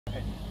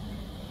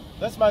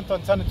This month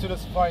on Tanda Tula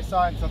Safari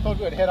Science, I thought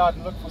we would head out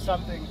and look for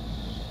something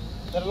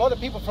that a lot of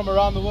people from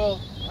around the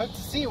world hope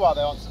to see while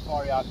they're on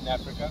safari out in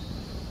Africa.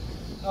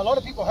 Now, a lot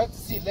of people hope to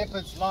see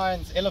leopards,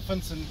 lions,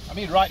 elephants, and I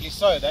mean rightly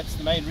so, that's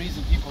the main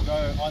reason people go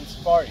on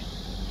safari.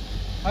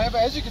 However,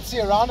 as you can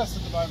see around us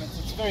at the moment,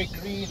 it's very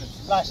green,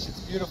 it's lush, it's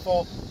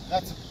beautiful.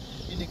 That's an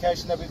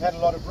indication that we've had a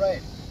lot of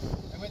rain.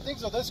 And when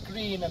things are this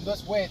green and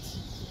this wet,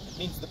 it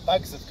means the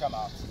bugs have come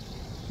out.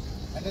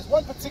 And there's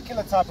one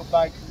particular type of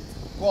bug,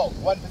 well,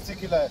 one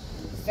particular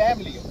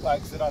family of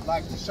bugs that I'd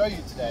like to show you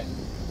today.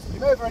 You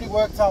may have already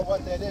worked out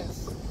what that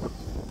is, but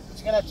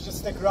you're going to have to just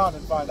stick around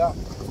and find out.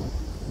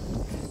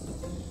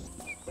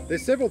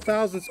 There's several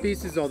thousand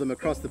species of them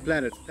across the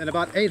planet, and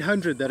about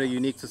 800 that are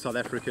unique to South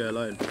Africa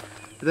alone.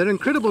 They're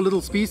incredible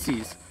little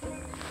species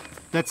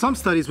that some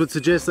studies would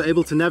suggest are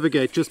able to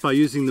navigate just by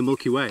using the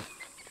Milky Way.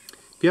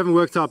 If you haven't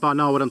worked out by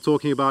now what I'm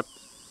talking about,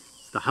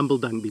 it's the humble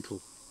dung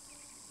beetle.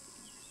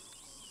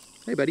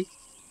 Hey buddy.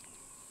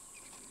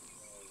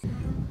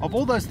 Of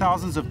all those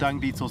thousands of dung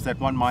beetles that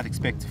one might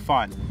expect to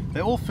find,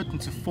 they all fit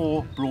into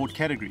 4 broad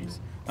categories.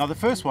 Now the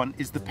first one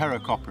is the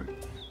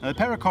paracoprid. Now the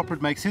paracoprid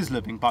makes his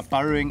living by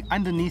burrowing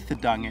underneath the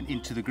dung and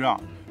into the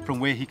ground, from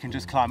where he can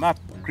just climb up,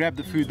 grab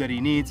the food that he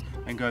needs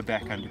and go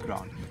back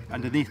underground.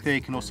 Underneath there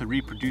he can also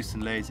reproduce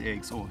and lay his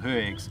eggs or her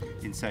eggs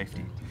in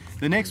safety.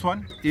 The next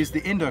one is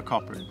the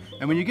endocoprid,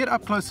 and when you get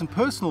up close and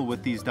personal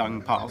with these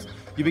dung piles,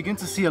 you begin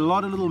to see a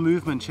lot of little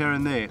movement here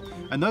and there,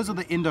 and those are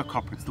the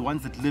endocoprids, the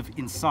ones that live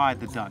inside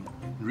the dung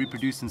and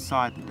reproduce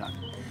inside the dung.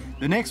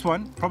 The next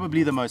one,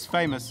 probably the most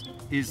famous,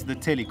 is the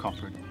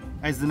telecoprid.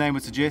 As the name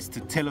would suggest,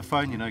 to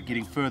telephone,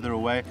 getting further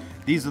away.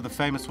 These are the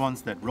famous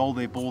ones that roll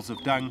their balls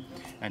of dung,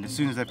 and as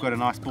soon as they've got a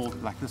nice ball,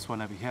 like this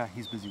one over here,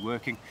 he's busy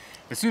working.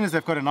 As soon as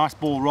they've got a nice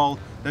ball rolled,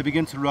 they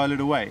begin to roll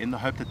it away in the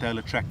hope that they'll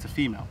attract a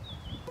female.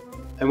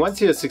 And once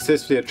he has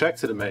successfully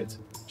attracted a mate,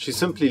 she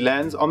simply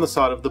lands on the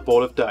side of the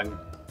ball of dung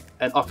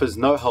and offers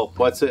no help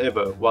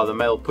whatsoever while the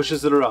male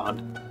pushes it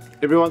around,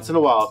 every once in a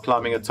while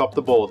climbing atop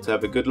the ball to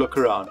have a good look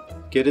around,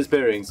 get his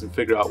bearings and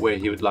figure out where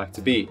he would like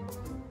to be.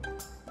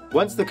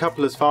 Once the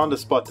couple has found a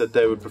spot that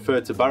they would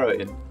prefer to burrow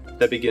in,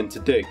 they begin to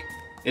dig,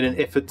 in an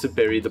effort to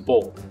bury the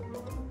ball.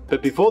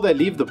 But before they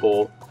leave the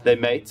ball, they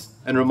mate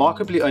and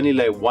remarkably only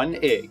lay 1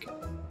 egg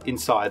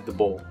inside the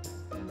ball,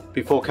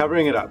 before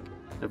covering it up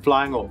and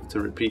flying off to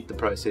repeat the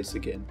process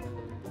again.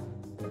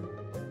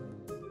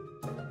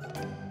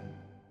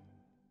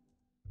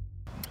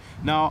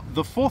 Now,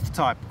 the 4th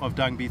type of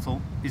dung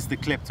beetle is the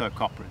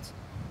kleptocoprids.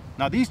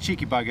 Now these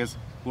cheeky buggers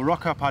will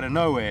rock up out of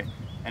nowhere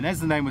and, as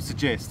the name would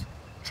suggest,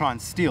 try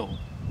and steal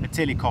a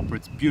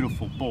telecoprid's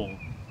beautiful ball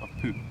of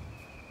poo.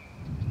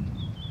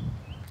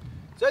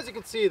 So as you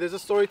can see, there's a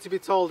story to be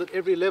told at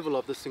every level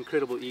of this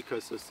incredible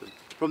ecosystem,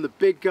 from the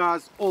big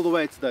guys all the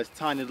way to those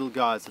tiny little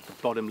guys at the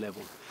bottom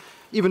level,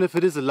 even if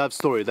it is a love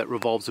story that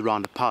revolves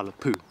around a pile of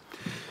poo.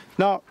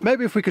 Now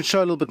maybe if we could show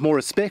a little bit more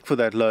respect for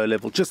that lower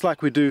level, just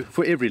like we do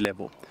for every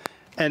level,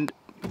 and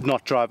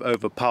not drive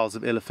over piles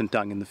of elephant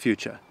dung in the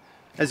future,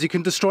 as you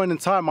can destroy an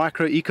entire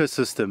micro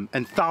ecosystem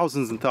and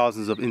thousands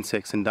of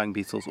insects and dung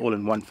beetles all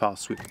in one foul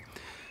swoop.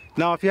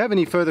 Now if you have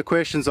any further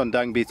questions on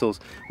dung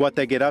beetles, what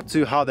they get up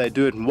to, how they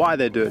do it and why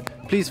they do it,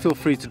 please feel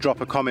free to drop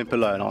a comment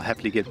below and I'll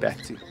happily get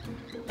back to you.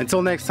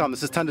 Until next time,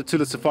 this is Tanda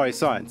Tula Safari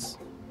Science.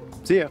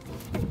 See ya!